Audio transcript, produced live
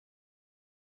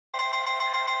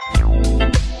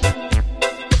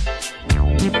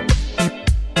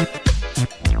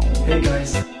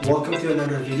to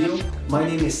another video. My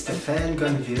name is Stéphane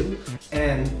Gonville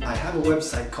and I have a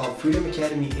website called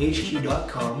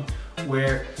freedomacademyhq.com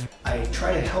where I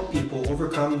try to help people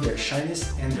overcome their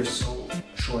shyness and their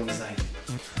social anxiety.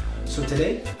 So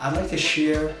today I'd like to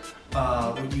share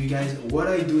with you guys what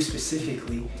I do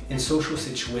specifically in social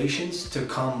situations to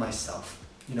calm myself,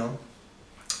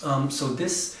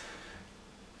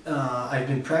 I've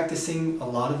been practicing a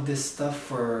lot of this stuff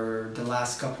for the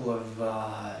last couple of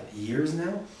years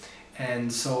now,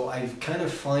 and so I've kind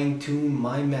of fine-tuned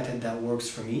my method that works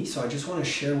for me. So I just want to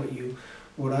share with you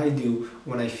what I do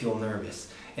when I feel nervous,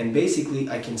 and basically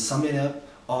I can sum it up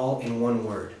all in one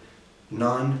word: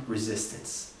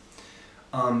 non-resistance.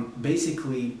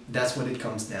 Basically that's what it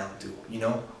comes down to,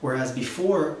 whereas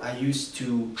before I used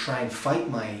to try and fight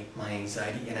my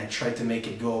anxiety, and I tried to make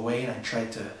it go away, and I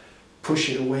tried to push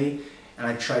it away, and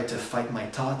I tried to fight my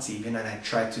thoughts even, and I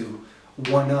tried to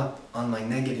one up on my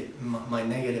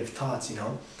negative thoughts,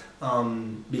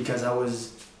 because I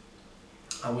was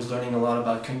learning a lot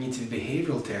about cognitive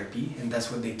behavioral therapy, and that's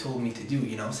what they told me to do,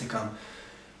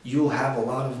 you'll have a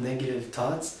lot of negative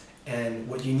thoughts, and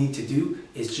what you need to do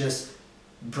is just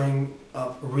bring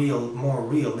up more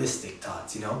realistic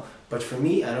thoughts, But for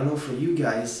me, I don't know for you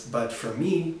guys, but for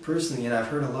me personally, and I've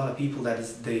heard a lot of people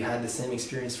they had the same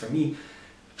experience for me,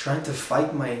 trying to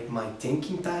fight my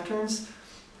thinking patterns,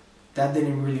 that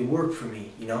didn't really work for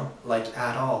me,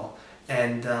 at all.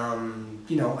 And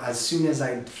as soon as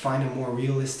I find a more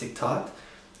realistic thought,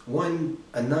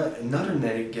 another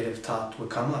negative thought would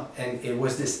come up, and it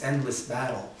was this endless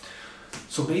battle.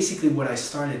 So basically what I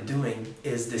started doing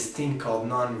is this thing called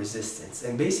non-resistance.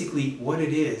 And basically what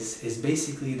it is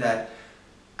basically that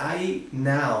I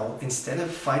now, instead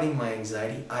of fighting my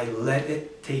anxiety, I let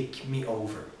it take me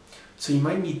over. So you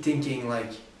might be thinking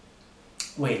like,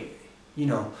 wait,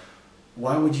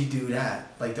 why would you do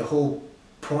that? Like, the whole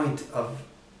point of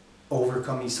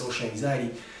overcoming social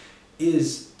anxiety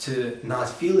is to not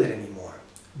feel it anymore.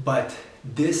 But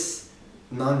this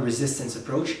non-resistance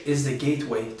approach is the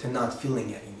gateway to not feeling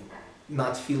it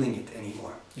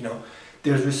anymore.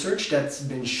 There's research that's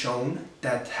been shown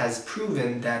that has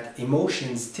proven that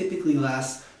emotions typically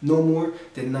last no more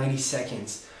than 90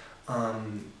 seconds.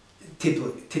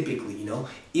 Typically,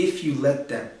 if you let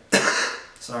them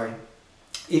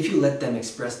if you let them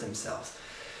express themselves.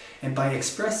 And by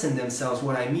expressing themselves,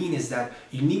 what I mean is that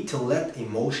you need to let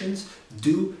emotions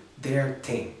do their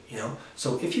thing,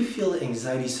 So if you feel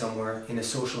anxiety somewhere in a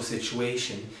social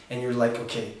situation, and you're like,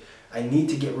 okay, I need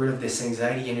to get rid of this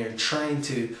anxiety, and you're trying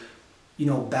to,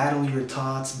 battle your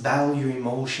thoughts, battle your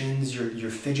emotions, you're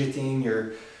fidgeting,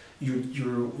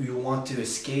 you want to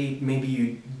escape, maybe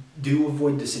you do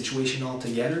avoid the situation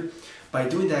altogether. By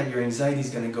doing that, your anxiety is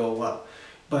going to go up,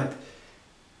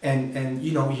 and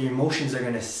your emotions are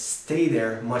going to stay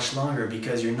there much longer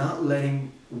because you're not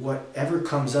letting whatever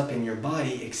comes up in your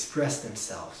body express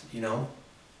themselves,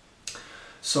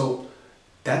 So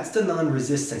that's the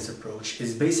non-resistance approach,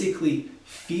 is basically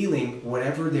feeling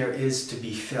whatever there is to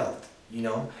be felt,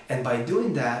 And by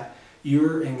doing that,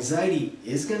 your anxiety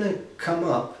is going to come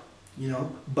up,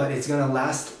 but it's going to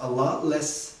last a lot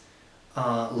less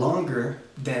longer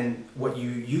than what you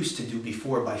used to do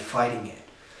before by fighting it.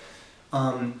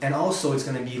 And also it's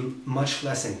going to be much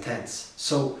less intense.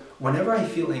 So whenever I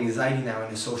feel anxiety now in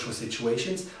the social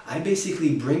situations, I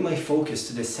basically bring my focus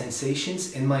to the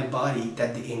sensations in my body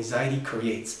that the anxiety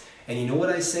creates. And you know what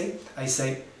I say? I say,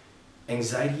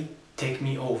 anxiety, take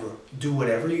me over. Do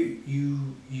whatever you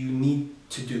need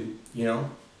to do,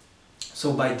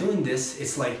 So by doing this,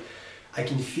 it's like I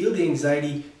can feel the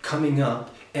anxiety coming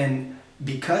up, and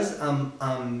because I'm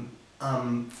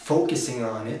focusing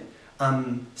on it,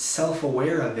 I'm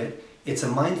self-aware of it. It's a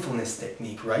mindfulness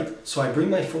technique, right? So I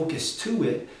bring my focus to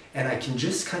it, and I can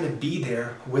just kind of be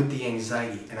there with the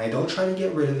anxiety, and I don't try to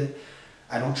get rid of it.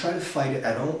 I don't try to fight it.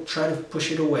 I don't try to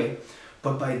push it away.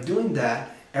 But by doing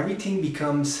that, everything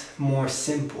becomes more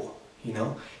simple,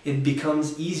 It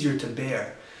becomes easier to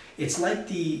bear. It's like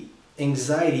the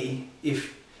anxiety,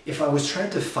 if I was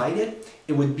trying to fight it,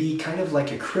 it would be kind of like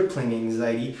a crippling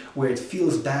anxiety where it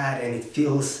feels bad and it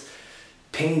feels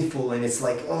painful, and it's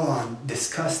like, oh,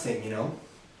 disgusting,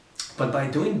 But by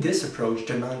doing this approach,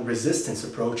 the non-resistance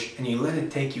approach, and you let it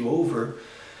take you over,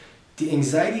 the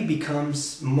anxiety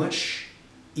becomes much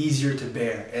easier to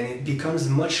bear, and it becomes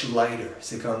much lighter.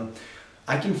 It's like,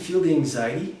 I can feel the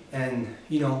anxiety, and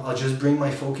I'll just bring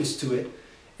my focus to it,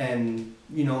 and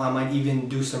I might even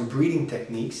do some breathing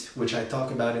techniques, which I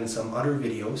talk about in some other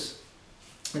videos,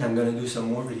 and I'm going to do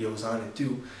some more videos on it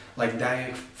too, like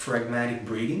diaphragmatic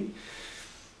breathing.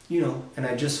 And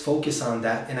I just focus on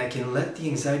that, and I can let the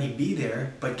anxiety be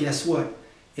there, but guess what?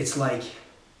 it's like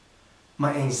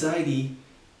my anxiety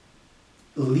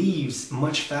leaves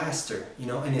much faster, you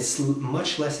know, and it's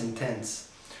much less intense.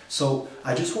 So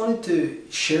I just wanted to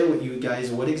share with you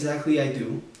guys what exactly I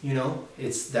do. You know,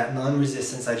 it's that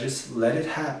non-resistance. I just let it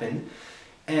happen,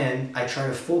 and I try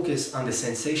to focus on the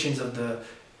sensations of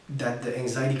that the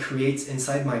anxiety creates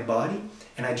inside my body,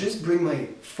 and I just bring my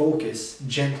focus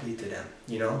gently to them.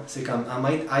 You know, it's like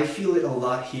I feel it a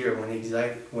lot here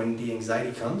when the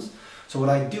anxiety comes. So what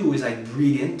I do is I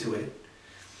breathe into it,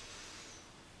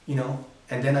 you know,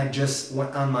 and then I just,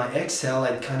 on my exhale,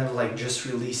 I kind of like just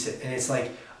release it. And it's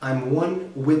like I'm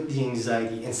one with the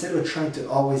anxiety. Instead of trying to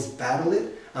always battle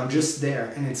it, I'm just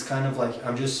there. And it's kind of like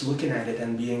I'm just looking at it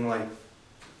and being like,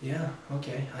 yeah,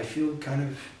 okay, I feel kind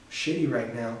of shitty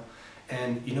right now.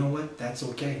 And you know what? That's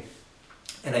okay.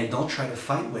 And I don't try to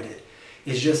fight with it.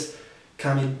 It's just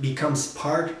kind of becomes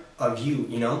part of you,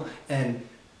 you know? And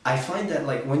I find that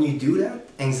like when you do that,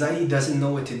 anxiety doesn't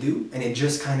know what to do, and it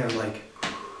just kind of like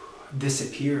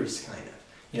disappears, kind of,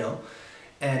 you know.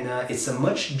 And it's a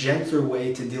much gentler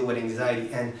way to deal with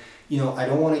anxiety. And you know, I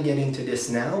don't want to get into this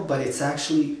now, but it's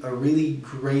actually a really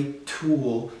great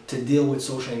tool to deal with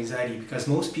social anxiety, because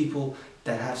most people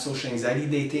that have social anxiety,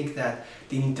 they think that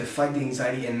they need to fight the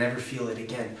anxiety and never feel it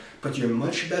again. But you're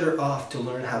much better off to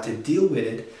learn how to deal with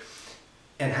it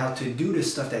and how to do the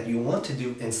stuff that you want to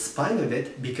do in spite of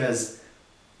it, because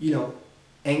you know,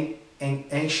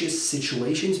 anxious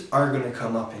situations are going to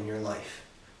come up in your life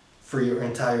for your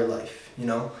entire life, you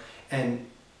know. And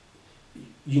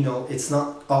you know, it's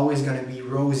not always going to be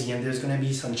rosy, and there's going to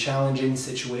be some challenging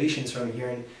situations from here,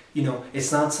 and you know,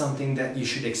 it's not something that you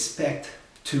should expect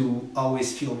to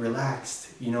always feel relaxed,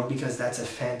 you know, because that's a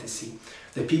fantasy.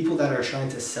 The people that are trying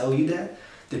to sell you that,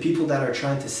 the people that are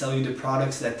trying to sell you the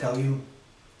products that tell you,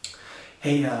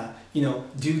 hey, you know,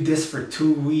 do this for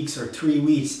 2 weeks or 3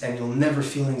 weeks and you'll never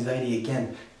feel anxiety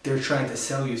again. They're trying to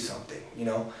sell you something, you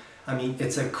know. I mean,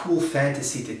 it's a cool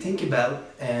fantasy to think about,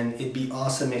 and it'd be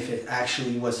awesome if it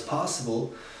actually was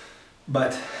possible.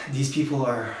 But these people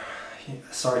are,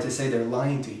 sorry to say, they're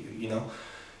lying to you, you know.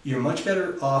 You're much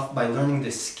better off by learning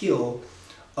the skill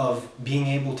of being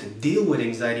able to deal with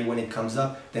anxiety when it comes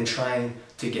up than trying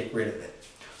to get rid of it.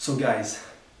 So guys,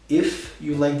 if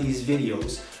you like these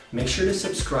videos, make sure to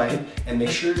subscribe and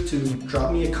make sure to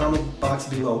drop me a comment box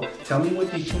below. Tell me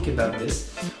what you think about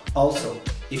this. Also,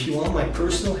 if you want my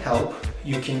personal help,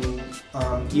 you can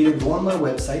either go on my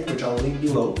website, which I'll link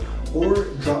below, or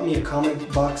drop me a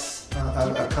comment box,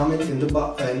 a comment in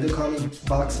the comment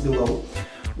box below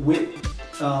with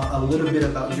a little bit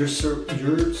about your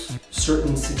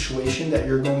certain situation that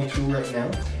you're going through right now,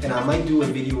 and I might do a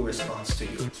video response to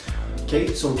you.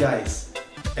 Okay, so guys,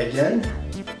 again,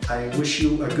 I wish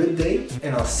you a good day,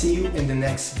 and I'll see you in the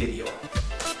next video.